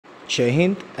Jai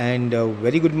Hind and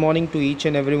very good morning to each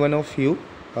and every one of you.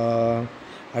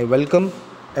 I welcome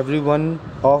everyone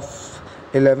of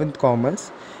 11th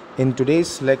Commerce in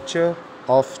today's lecture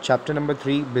of chapter number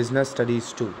 3 Business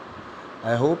Studies 2.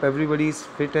 I hope everybody is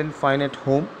fit and fine at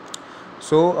home.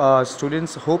 So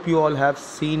students, hope you all have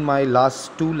seen my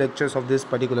last two lectures of this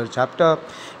particular chapter.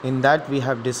 In that we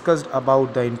have discussed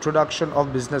about the introduction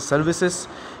of business services,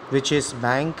 which is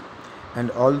bank, and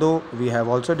although we have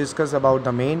also discussed about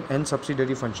the main and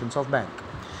subsidiary functions of bank.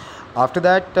 After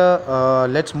that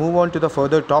let's move on to the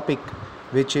further topic,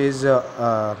 which is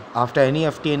after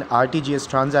NEFT and RTGS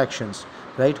transactions,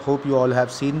 right? Hope you all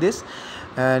have seen this,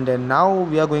 and now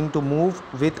we are going to move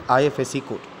with IFSC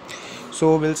code.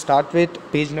 So we'll start with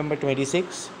page number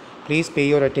 26. Please pay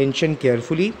your attention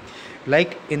carefully.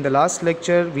 Like in the last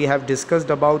lecture, we have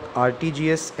discussed about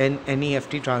RTGS and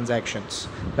NEFT transactions,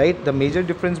 right? The major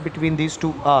difference between these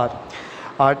two are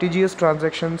RTGS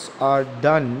transactions are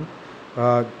done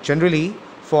generally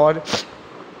for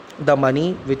the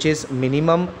money which is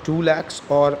minimum 2 lakhs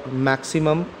or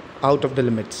maximum out of the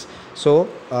limits. So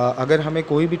अगर हमें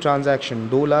कोई भी transaction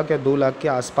 2 lakh या 2 लाख के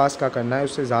आसपास का करना है,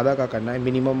 उससे ज़्यादा का करना है,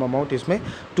 मिनिमम अमाउंट इसमें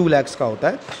 2 lakhs का होता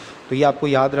है, तो ये आपको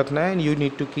याद रखना है and you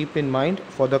need to keep in mind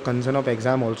for the concern of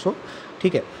exam also,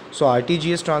 ठीक है। सो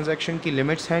RTGS ट्रांजैक्शन की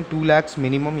लिमिट्स हैं 2 lakhs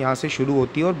मिनिमम यहाँ से शुरू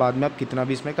होती है और बाद में आप कितना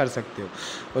भी इसमें कर सकते हो।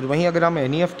 और वहीं अगर हम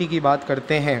NEFT की बात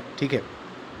करते हैं, ठीक है,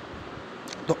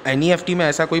 तो NEFT में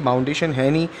ऐसा कोई बाउंडेशन है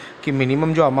नहीं कि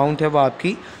मिनिमम जो अमाउंट है वो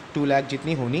आपकी 2 लाख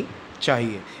जितनी होनी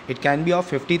चाहिए। It can be of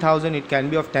 50,000, it can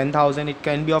be of 10,000, it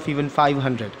can be of even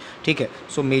 500, ठीक है।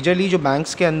 सो मेजरली जो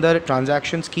बैंक्स के अंदर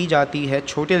ट्रांजैक्शंस की जाती है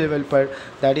छोटे लेवल पर,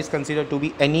 that is consider to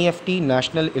be NEFT,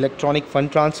 national electronic fund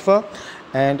transfer,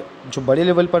 and जो बड़े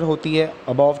लेवल पर होती है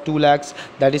above 2 lakhs,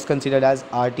 that is considered as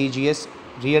RTGS,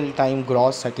 real time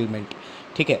gross settlement,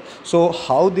 ठीक है। So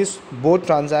how this both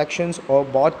transactions और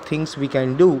both things we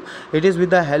can do, it is with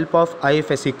the help of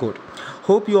IFSC code.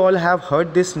 Hope you all have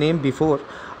heard this name before.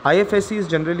 IFSC is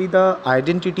generally the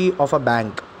identity of a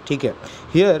bank, ठीक है.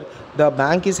 Here the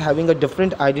bank is having a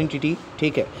different identity,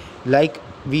 ठीक है, like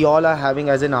we all are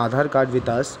having as an Aadhaar card with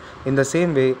us. In the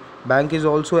same way, bank is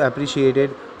also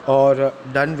appreciated or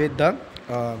done with the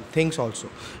things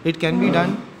also. It can be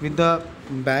done with the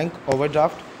bank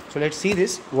overdraft. So let's see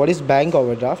this. What is bank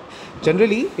overdraft?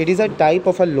 Generally, it is a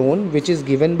type of a loan which is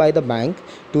given by the bank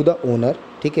to the owner,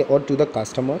 ठीक है, or to the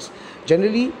customers.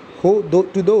 Generally,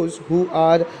 to those who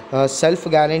are self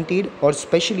guaranteed और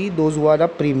specially those who are a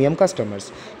premium customers.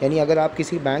 यानी अगर आप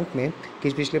किसी bank में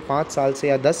पिछले 5 साल से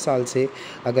या 10 साल से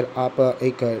अगर आप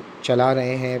एक चला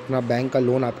रहे हैं, अपना बैंक का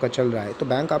लोन आपका चल रहा है, तो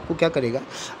बैंक आपको क्या करेगा,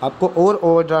 आपको और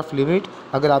ओवरड्राफ्ट लिमिट,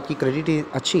 अगर आपकी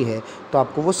क्रेडिट अच्छी है तो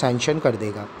आपको वो सैंक्शन कर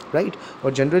देगा, राइट।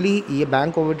 और जनरली ये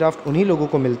बैंक ओवरड्राफ्ट उन्हीं लोगों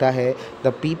को मिलता है,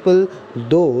 the people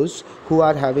those who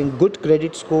are having good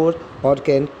credit score और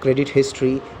can credit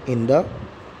history in the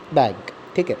bank,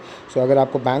 ठीक है। सो अगर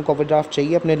आपको बैंक ओवरड्राफ्ट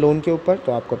चाहिए अपने लोन के ऊपर,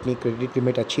 तो आपको अपनी क्रेडिट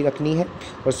लिमिट अच्छी रखनी है,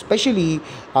 और स्पेशली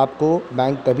आपको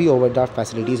बैंक तभी ओवरड्राफ्ट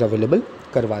फैसिलिटीज़ अवेलेबल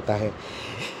करवाता है।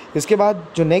 इसके बाद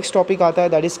जो नेक्स्ट टॉपिक आता है,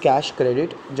 that is cash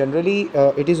credit. Generally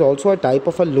it is also a type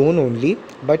of a loan only,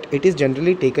 but it is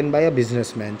generally taken by a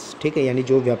businessman's, ठीक है। यानी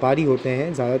जो व्यापारी होते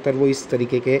हैं ज़्यादातर वो इस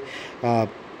तरीके के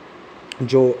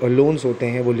जो लोन्स होते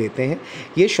हैं वो लेते हैं.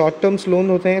 ये शॉर्ट टर्म्स लोन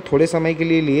होते हैं, थोड़े समय के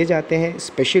लिए लिए जाते हैं.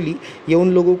 स्पेशली ये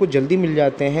उन लोगों को जल्दी मिल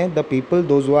जाते हैं, the people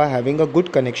those who are having a good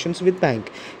connections with bank.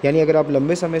 यानी अगर आप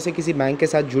लंबे समय से किसी बैंक के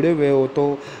साथ जुड़े हुए हो,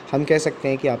 तो हम कह सकते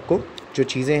हैं कि आपको जो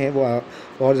चीज़ें हैं वो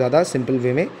और ज़्यादा सिंपल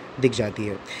वे में दिख जाती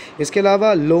है. इसके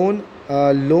अलावा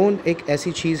लोन एक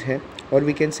ऐसी चीज़ है, और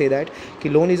वी कैन से दैट कि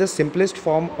loan is a simplest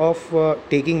form of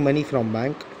taking money from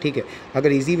bank, ठीक है.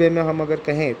 अगर इजी वे में हम अगर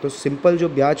कहें तो सिंपल जो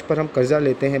ब्याज पर हम कर्ज़ा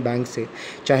लेते हैं बैंक से,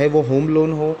 चाहे वो होम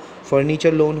लोन हो,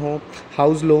 फर्नीचर लोन हो,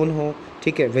 हाउस लोन हो,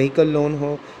 ठीक है, व्हीकल लोन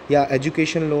हो या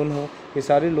एजुकेशन लोन हो, ये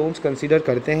सारे लोन्स कंसीडर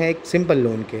करते हैं एक सिंपल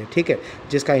लोन के, ठीक है,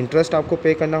 जिसका इंटरेस्ट आपको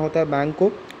पे करना होता है बैंक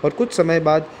को, और कुछ समय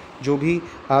बाद जो भी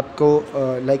आपको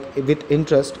लाइक विथ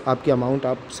इंटरेस्ट आपकी अमाउंट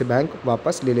आपसे बैंक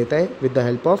वापस ले लेता है with the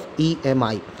help of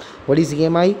EMI. What is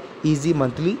EMI? Easy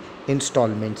monthly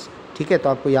installments, ठीक है. तो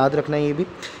आपको याद रखना है ये भी.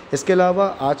 इसके अलावा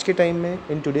आज के टाइम में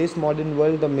in today's modern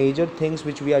world the major things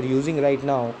which we are using right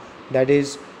now, that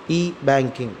is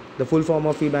e-banking. The full form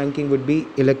of e-banking would be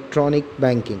electronic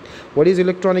banking. What is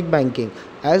electronic banking?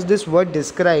 As this word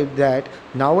described that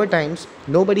nowadays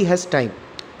nobody has time.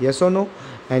 Yes or no?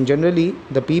 And generally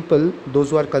the people,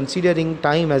 those who are considering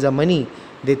time as a money,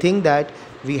 they think that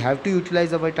we have to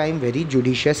utilize our time very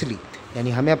judiciously.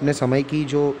 यानी हमें अपने समय की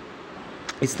जो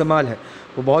इस्तेमाल है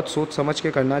वो बहुत सोच समझ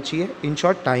के करना चाहिए। In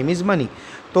short, time is money.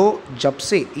 तो जब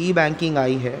से ई बैंकिंग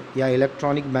आई है या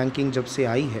इलेक्ट्रॉनिक बैंकिंग जब से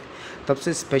आई है, तब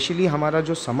से स्पेशली हमारा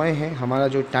जो समय है, हमारा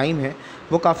जो टाइम है,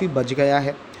 वो काफ़ी बच गया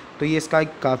है। तो ये इसका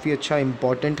एक काफ़ी अच्छा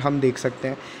इम्पॉर्टेंट हम देख सकते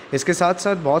हैं। इसके साथ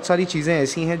साथ बहुत सारी चीज़ें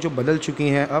ऐसी हैं जो बदल चुकी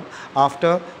हैं अब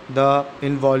after the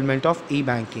involvement of E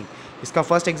banking. इसका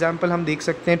फर्स्ट एग्जांपल हम देख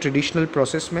सकते हैं ट्रेडिशनल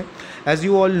प्रोसेस में। As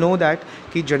you all know that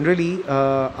कि जनरली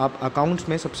आप अकाउंट्स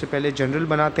में सबसे पहले जनरल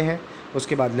बनाते हैं,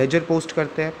 उसके बाद लेजर पोस्ट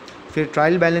करते हैं, फिर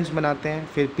ट्रायल बैलेंस बनाते हैं,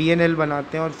 फिर P&L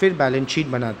बनाते हैं और फिर बैलेंस शीट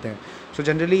बनाते हैं। So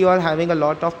generally you are having a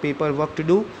lot of paper work to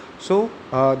do, so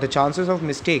the chances of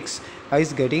mistakes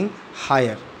is getting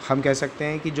higher. हम कह सकते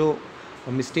हैं कि जो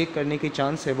मिस्टेक करने के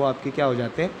चांस है वो आपके क्या हो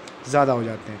जाते हैं, ज़्यादा हो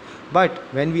जाते हैं। But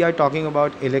when we are talking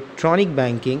about electronic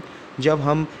banking, जब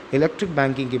हम इलेक्ट्रिक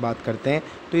बैंकिंग की बात करते हैं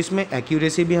तो इसमें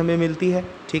एक्यूरेसी भी हमें मिलती है,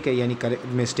 ठीक है, यानी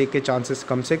मिस्टेक के चांसेस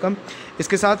कम से कम।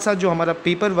 इसके साथ साथ जो हमारा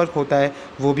पेपर वर्क होता है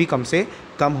वो भी कम से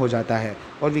कम हो जाता है,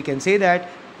 और we can say that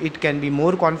it can be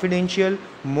more confidential,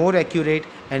 more accurate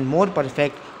and more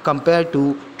perfect compared to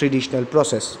traditional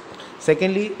process.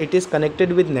 Secondly, it is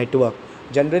connected with network,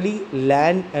 generally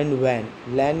LAN and WAN.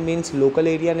 LAN means local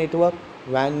area network,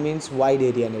 WAN means wide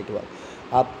area network.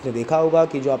 आपने देखा होगा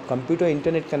कि जो आप computer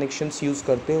internet connections use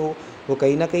करते हो वो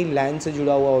कहीं ना कहीं LAN से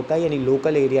जुड़ा हुआ होता है, यानी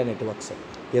लोकल एरिया नेटवर्क से।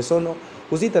 यस और नो?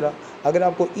 उसी तरह अगर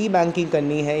आपको ई बैंकिंग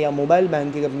करनी है या मोबाइल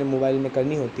बैंकिंग अपने मोबाइल में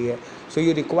करनी होती है, so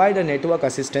you required a network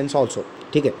assistance also,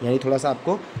 ठीक है, यानी थोड़ा सा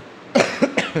आपको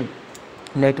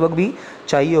नेटवर्क भी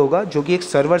चाहिए होगा जो कि एक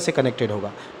सर्वर से कनेक्टेड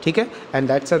होगा, ठीक है, and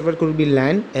that server could be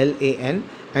LAN LAN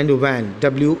and WAN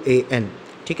WAN,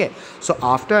 ठीक है। So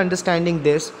after understanding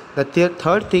this, the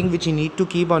third thing which you need to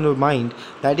keep on your mind,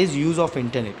 that is use of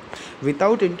internet.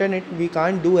 Without internet we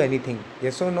can't do anything.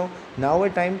 Yes और no? Now a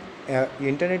time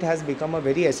internet has become a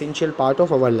very essential part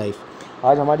of our life.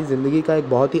 आज हमारी ज़िंदगी का एक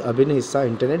बहुत ही अभिन्न हिस्सा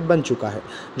internet बन चुका है,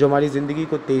 जो हमारी ज़िंदगी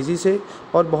को तेज़ी से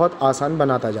और बहुत आसान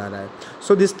बनाता जा रहा है।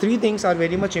 So this three things are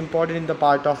very much important in the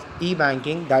part of E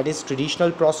banking, that is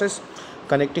traditional process,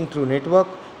 connecting through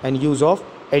network and use of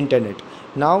internet.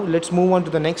 Now let's move on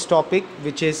to the next topic,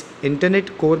 which is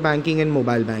internet, core banking and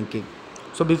mobile banking.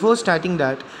 So before starting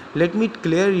that, let me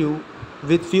clear you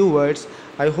with few words.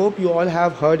 I hope you all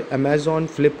have heard Amazon,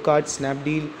 Flipkart,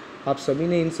 Snapdeal. आप सभी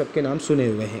ने इन सब के नाम सुने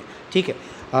हुए हैं, ठीक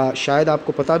है। शायद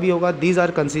आपको पता भी होगा, these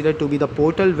are considered to be the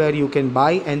portal where you can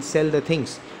buy and sell the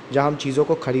things, जहाँ हम चीज़ों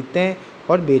को ख़रीदते हैं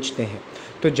और बेचते हैं।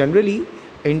 तो जनरली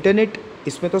इंटरनेट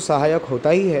इसमें तो सहायक होता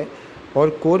ही है, और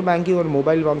कोर बैंकिंग और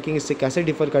मोबाइल बैंकिंग इससे कैसे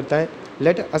डिफ़र करता है,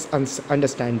 लेट अस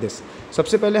अंडरस्टैंड दिस।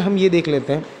 सबसे पहले हम ये देख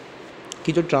लेते हैं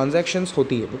कि जो ट्रांजैक्शंस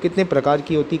होती है वो कितने प्रकार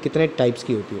की होती है, कितने टाइप्स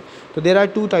की होती है। तो there are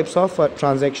two types of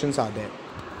transactions are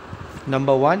there.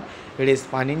 Number one, it is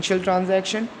financial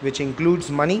transaction which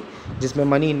includes money, जिसमें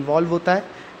मनी इन्वॉल्व होता है,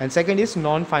 and second is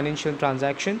non financial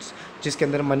transactions, जिसके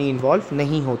अंदर मनी इन्वॉल्व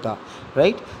नहीं होता,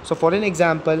 right. So for an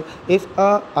example, if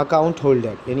a account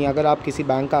holder, यानी अगर आप किसी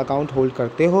बैंक का अकाउंट होल्ड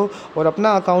करते हो और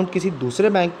अपना अकाउंट किसी दूसरे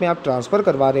बैंक में आप ट्रांसफ़र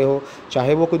करवा रहे हो,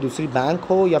 चाहे वो कोई दूसरी बैंक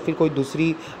हो या फिर कोई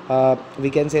दूसरी वी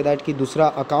कैन से दैट कि दूसरा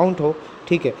अकाउंट हो,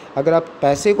 ठीक है, अगर आप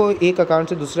पैसे को एक अकाउंट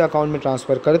से दूसरे अकाउंट में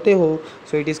ट्रांसफ़र करते हो,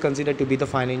 so it is considered to be the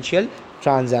financial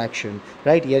transaction,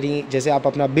 right. यानी जैसे आप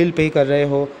अपना बिल पे कर रहे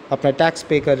हो, अपना टैक्स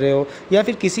पे कर रहे हो, या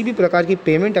फिर किसी भी प्रकार की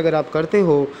पेमेंट अगर आप करते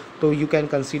हो, तो you can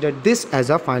consider this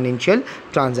as a financial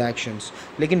transactions.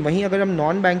 लेकिन वहीं अगर हम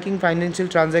नॉन बैंकिंग फाइनेंशियल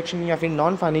ट्रांजैक्शन या फिर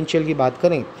नॉन फाइनेंशियल की बात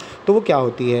करें, तो वो क्या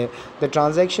होती है, the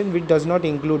transaction which does not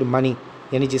include money,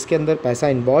 यानी जिसके अंदर पैसा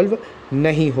इन्वॉल्व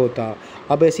नहीं होता।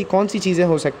 अब ऐसी कौन सी चीज़ें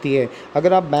हो सकती है,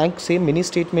 अगर आप बैंक से मिनी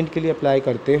स्टेटमेंट के लिए अप्लाई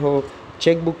करते हो,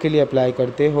 चेक बुक के लिए अप्लाई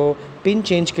करते हो, पिन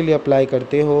चेंज के लिए अप्लाई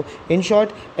करते हो, इन शॉर्ट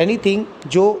एनीथिंग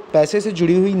जो पैसे से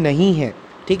जुड़ी हुई नहीं है,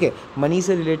 ठीक है, मनी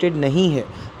से रिलेटेड नहीं है,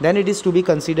 then it is to be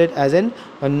considered as an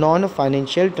non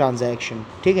financial transaction,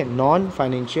 ठीक है, non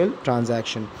financial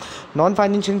transaction. Non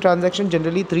financial transaction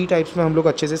generally three types में हम लोग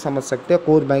अच्छे से समझ सकते हैं,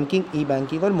 कोर बैंकिंग, ई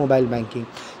बैंकिंग और मोबाइल बैंकिंग।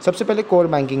 सबसे पहले कोर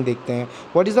बैंकिंग देखते हैं।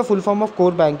 What is the full form of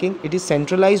core banking? It is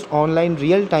centralised online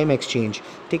real time exchange,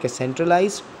 ठीक है,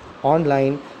 centralised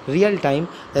online real time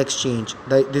exchange,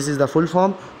 this is the full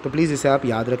form. तो please इसे आप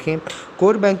याद रखें।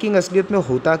 कोर बैंकिंग असलियत में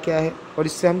होता क्या है और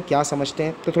इससे हम क्या समझते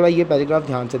हैं, तो थोड़ा ये पैराग्राफ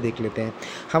ध्यान से देख लेते हैं।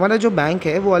 हमारा जो बैंक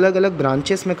है वो अलग अलग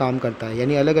ब्रांचेस में काम करता है,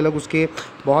 यानी अलग अलग उसके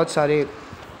बहुत सारे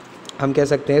हम कह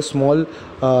सकते हैं स्मॉल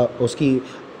उसकी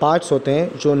पार्ट्स होते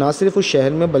हैं, जो ना सिर्फ उस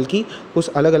शहर में बल्कि उस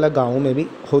अलग अलग गाँवों में भी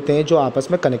होते हैं, जो आपस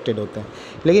में कनेक्टेड होते हैं।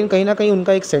 लेकिन कहीं ना कहीं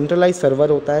उनका एक सेंट्रलाइज सर्वर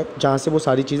होता है जहाँ से वो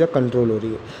सारी चीज़ें कंट्रोल हो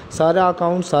रही है। सारा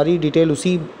अकाउंट, सारी डिटेल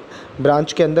उसी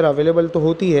ब्रांच के अंदर अवेलेबल तो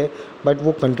होती है, बट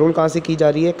वो कंट्रोल कहाँ से की जा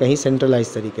रही है, कहीं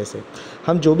सेंट्रलाइज तरीके से।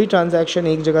 हम जो भी ट्रांजैक्शन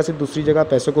एक जगह से दूसरी जगह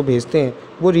पैसों को भेजते हैं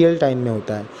वो रियल टाइम में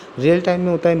होता है। रियल टाइम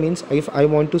में होता है means if I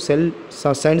want to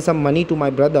send some money to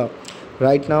my brother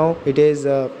right now, it is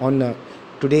on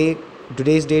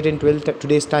today's date and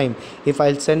today's time. If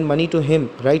I'll send money to him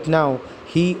right now,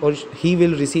 he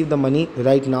will receive the money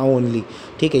right now only,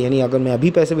 ठीक है। यानी अगर मैं अभी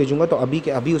पैसे भेजूंगा तो अभी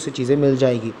के अभी उसे चीज़ें मिल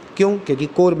जाएगी। क्यों? क्योंकि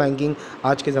कोर बैंकिंग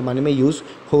आज के ज़माने में यूज़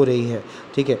हो रही है,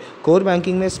 ठीक है। कोर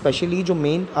बैंकिंग में स्पेशली जो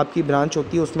मेन आपकी ब्रांच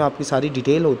होती है उसमें आपकी सारी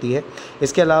डिटेल होती है।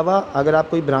 इसके अलावा अगर आप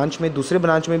कोई ब्रांच में दूसरे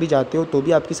ब्रांच में भी जाते हो तो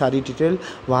भी आपकी सारी डिटेल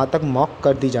वहाँ तक मॉक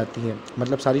कर दी जाती है,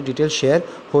 मतलब सारी डिटेल शेयर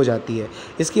हो जाती है।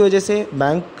 इसकी वजह से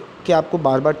बैंक के आपको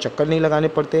बार बार चक्कर नहीं लगाने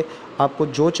पड़ते। आपको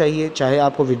जो चाहिए, चाहे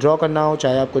आपको विड्रॉ करना हो,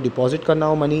 चाहे आपको डिपॉजिट करना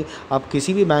हो मनी, आप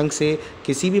किसी भी बैंक से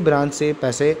किसी भी ब्रांच से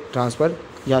पैसे ट्रांसफ़र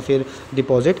या फिर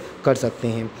डिपॉजिट कर सकते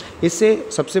हैं। इससे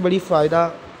सबसे बड़ी फ़ायदा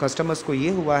कस्टमर्स को ये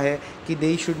हुआ है कि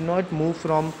they should not move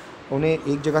from, उन्हें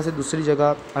एक जगह से दूसरी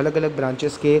जगह अलग अलग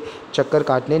ब्रांचेस के चक्कर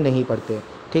काटने नहीं पड़ते,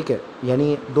 ठीक है।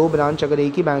 यानी 2 ब्रांच अगर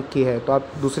एक ही बैंक की है तो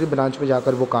आप दूसरी ब्रांच में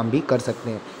जाकर वो काम भी कर सकते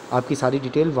हैं, आपकी सारी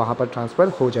डिटेल वहाँ पर ट्रांसफ़र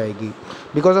हो जाएगी।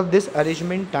 Because of this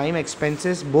arrangement time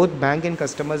expenses both bank and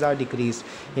customers are decrease,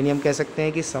 यानी हम कह सकते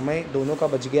हैं कि समय दोनों का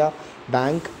बच गया।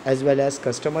 Bank as well as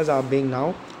customers are being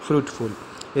now fruitful.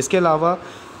 इसके अलावा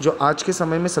जो आज के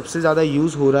समय में सबसे ज़्यादा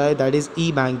यूज़ हो रहा है दैट इज़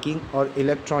ई बैंकिंग और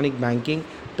electronic banking,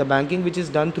 the banking which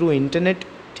is done through internet,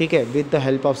 ठीक है, with the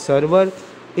help of server.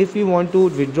 If we want to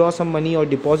withdraw some money or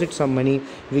deposit some money,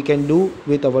 we can do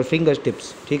with our fingertips,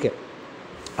 ठीक है।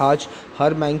 आज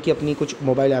हर bank की अपनी कुछ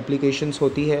mobile applications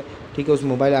होती है, ठीक है। उस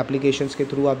मोबाइल एप्लीकेशंस के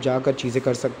थ्रू आप जाकर चीज़ें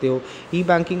कर सकते हो। ई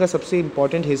बैंकिंग का सबसे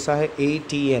इंपॉर्टेंट हिस्सा है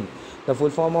ATM। The full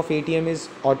form of ATM is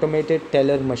automated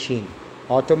teller machine,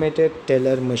 automated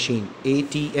teller machine,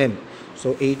 ATM।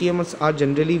 So ATMs are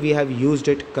generally we have used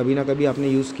it, कभी ना कभी आपने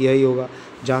यूज़ किया ही होगा,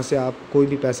 जहाँ से आप कोई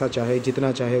भी पैसा चाहे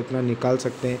जितना चाहे उतना निकाल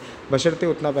सकते हैं, बशर्ते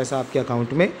उतना पैसा आपके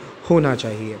अकाउंट में होना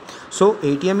चाहिए। सो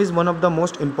ATM is one of the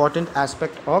most important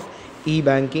aspect of E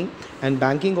banking, and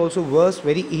banking also works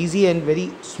very easy and very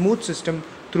smooth system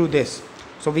through this.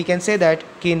 So we can say that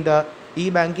कि in the E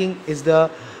banking is the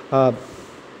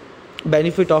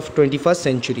benefit of 21st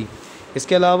century.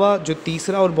 इसके अलावा जो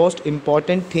तीसरा और most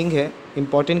important thing है,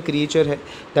 important creature है,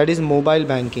 that is mobile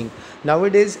banking.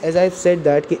 Nowadays as I said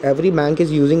that कि every bank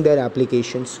is using their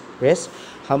applications. Yes,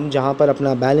 हम जहाँ पर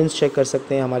अपना बैलेंस चेक कर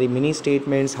सकते हैं, हमारी मिनी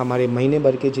स्टेटमेंट्स, हमारे महीने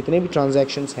भर के जितने भी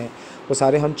ट्रांजैक्शंस हैं वो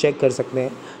सारे हम चेक कर सकते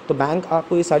हैं। तो बैंक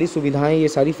आपको ये सारी सुविधाएं, ये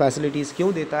सारी फैसिलिटीज़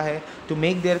क्यों देता है? To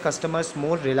make their customers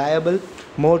more reliable,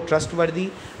 more trustworthy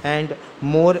and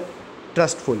more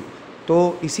trustful. तो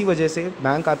इसी वजह से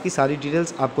बैंक आपकी सारी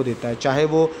डिटेल्स आपको देता है, चाहे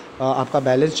वो आपका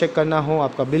बैलेंस चेक करना हो,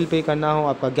 आपका बिल पे करना हो,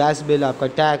 आपका गैस बिल, आपका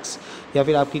टैक्स, या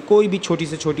फिर आपकी कोई भी छोटी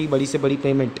से छोटी बड़ी से बड़ी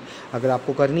पेमेंट अगर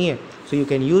आपको करनी है। So you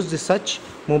can use this such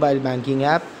mobile banking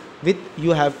app with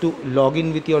you have to log in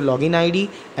with your login ID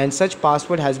and such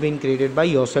password has been created by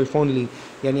yourself only।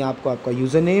 यानी आपको आपका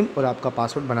यूज़र नेम और आपका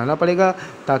password बनाना पड़ेगा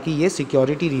ताकि ये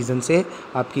security reason से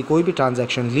आपकी कोई भी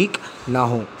ट्रांजैक्शन लीक ना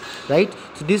हो, right.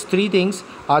 So this 3 things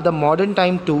are the modern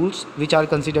time tools which are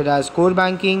considered as core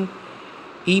banking,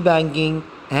 E banking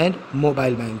and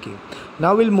mobile banking.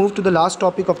 Now we'll move to the last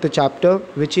topic of the chapter,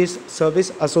 which is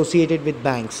service associated with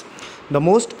banks. The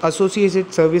most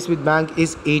associated service with bank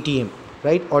is ATM,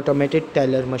 right? Automated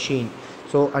teller machine.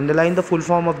 So underline the full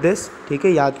form of this, ठीक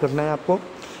है, याद करना है आपको।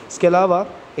 इसके अलावा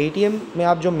ATM में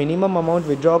आप जो मिनिमम अमाउंट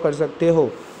विड्रॉ कर सकते हो,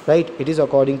 right, it is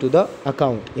according to the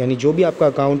account. यानी जो भी आपका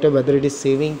अकाउंट है, whether it is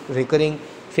saving, recurring,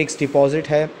 fix deposit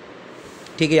है,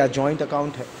 ठीक है, या जॉइंट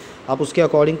अकाउंट है, आप उसके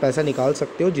अकॉर्डिंग पैसा निकाल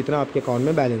सकते हो जितना आपके अकाउंट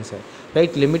में बैलेंस है,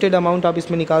 राइट। लिमिटेड अमाउंट आप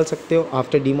इसमें निकाल सकते हो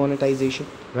आफ्टर डीमोनेटाइजेशन,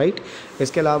 राइट।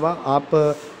 इसके अलावा आप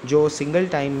जो सिंगल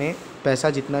टाइम में पैसा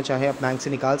जितना चाहे आप बैंक से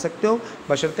निकाल सकते हो,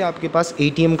 बशर्ते आपके पास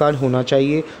ATM कार्ड होना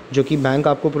चाहिए जो कि बैंक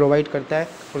आपको प्रोवाइड करता है,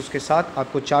 और उसके साथ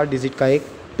आपको 4 डिजिट का एक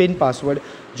पिन पासवर्ड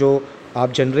जो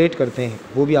आप जनरेट करते हैं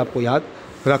वो भी आपको याद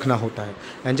रखना होता है।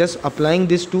 And just applying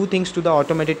this 2 things to the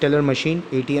automated teller machine,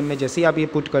 ATM में जैसे ही आप ये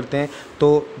पुट करते हैं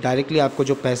तो डायरेक्टली आपको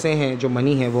जो पैसे हैं, जो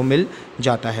मनी है, वो मिल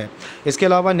जाता है। इसके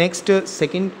अलावा नेक्स्ट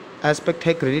सेकंड एस्पेक्ट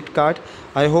है क्रेडिट कार्ड।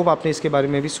 आई होप आपने इसके बारे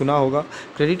में भी सुना होगा।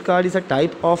 Credit card is a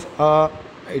type of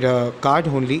card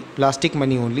only, plastic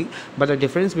money only, but the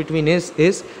difference between is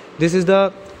this is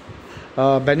the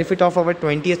benefit of our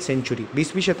 20th century.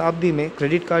 20वीं शताब्दी में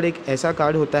क्रेडिट कार्ड एक ऐसा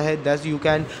कार्ड होता है that you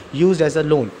can use as a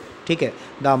loan, ठीक है।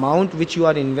 The amount which you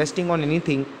are investing on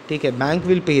anything, ठीक है, bank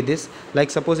will pay this.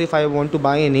 Like suppose if I want to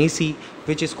bye N AC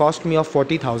which is cost me of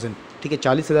 40,000, ठीक है,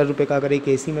 40,000 रुपये का अगर एक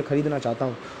एसी मैं ख़रीदना चाहता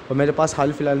हूँ और मेरे पास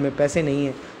हाल फिलहाल में पैसे नहीं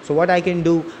हैं, so what I can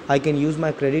do, I can use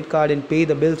my credit card and पे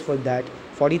द बिल्स फॉर दैट।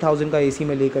 40,000 का एसी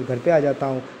मैं लेकर घर पे आ जाता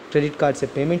हूँ, क्रेडिट कार्ड से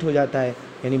पेमेंट हो जाता है,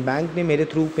 यानी बैंक ने मेरे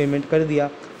थ्रू पेमेंट कर दिया।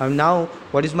 And now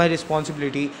what is my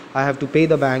responsibility, I have to पे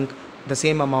the bank the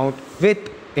same amount with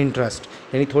interest,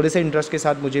 यानी थोड़े से इंटरेस्ट के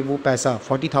साथ मुझे वो पैसा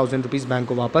 40,000 रुपीज़ बैंक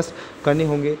को वापस करने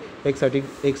होंगे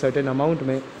एक सर्टेन अमाउंट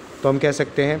में। तो हम कह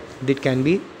सकते हैं दिट can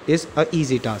be is a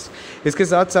easy task. इसके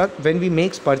साथ साथ when we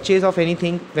makes purchase of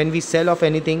anything, when we cell of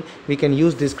anything, we can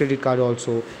use this credit card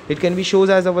also. It can be shows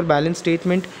as our balance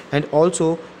statement and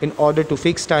also in order to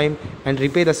fix time and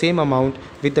repay the same amount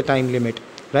with the time limit,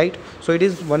 right. So it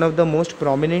is one of the most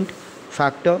prominent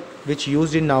factor which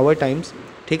used in our times,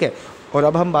 ठीक है। और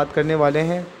अब हम बात करने वाले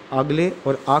हैं अगले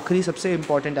और आखिरी सबसे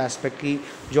इम्पॉर्टेंट एस्पेक्ट की,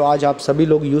 जो आज आप सभी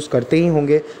लोग यूज़ करते ही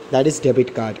होंगे, that is debit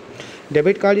card.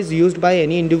 Debit card is used by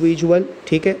any individual,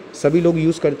 ठीक है, सभी लोग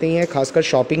यूज़ करते ही हैं, खासकर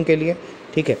शॉपिंग के लिए,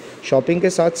 ठीक है। शॉपिंग के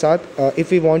साथ साथ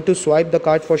if you want to swipe the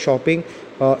card for shopping,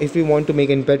 if you want to make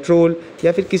in petrol,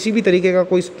 या फिर किसी भी तरीके का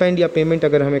कोई स्पेंड या पेमेंट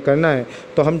अगर हमें करना है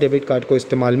तो हम डेबिट कार्ड को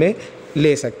इस्तेमाल में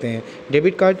ले सकते हैं।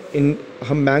 डेबिट कार्ड इन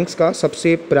हम बैंक्स का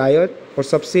सबसे प्रायर और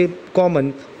सबसे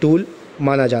कॉमन टूल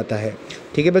माना जाता है,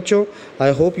 ठीक है बच्चों।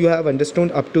 I hope you have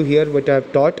understood up to here what I have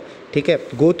taught, ठीक है।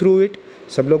 गो थ्रू इट,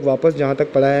 सब लोग वापस जहाँ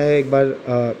तक पढ़ाया है एक बार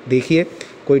देखिए।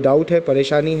 कोई डाउट है,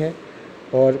 परेशानी है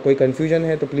और कोई कन्फ्यूजन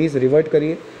है तो प्लीज़ रिवर्ट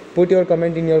करिए, put your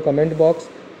comment in your comment box,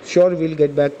 sure will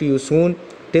get back to you soon.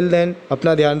 Till then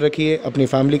अपना ध्यान रखिए, अपनी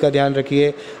फैमिली का ध्यान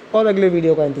रखिए और अगले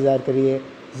वीडियो का इंतज़ार करिए,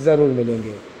 ज़रूर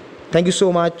मिलेंगे। थैंक यू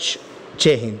सो मच,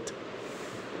 जय हिंद।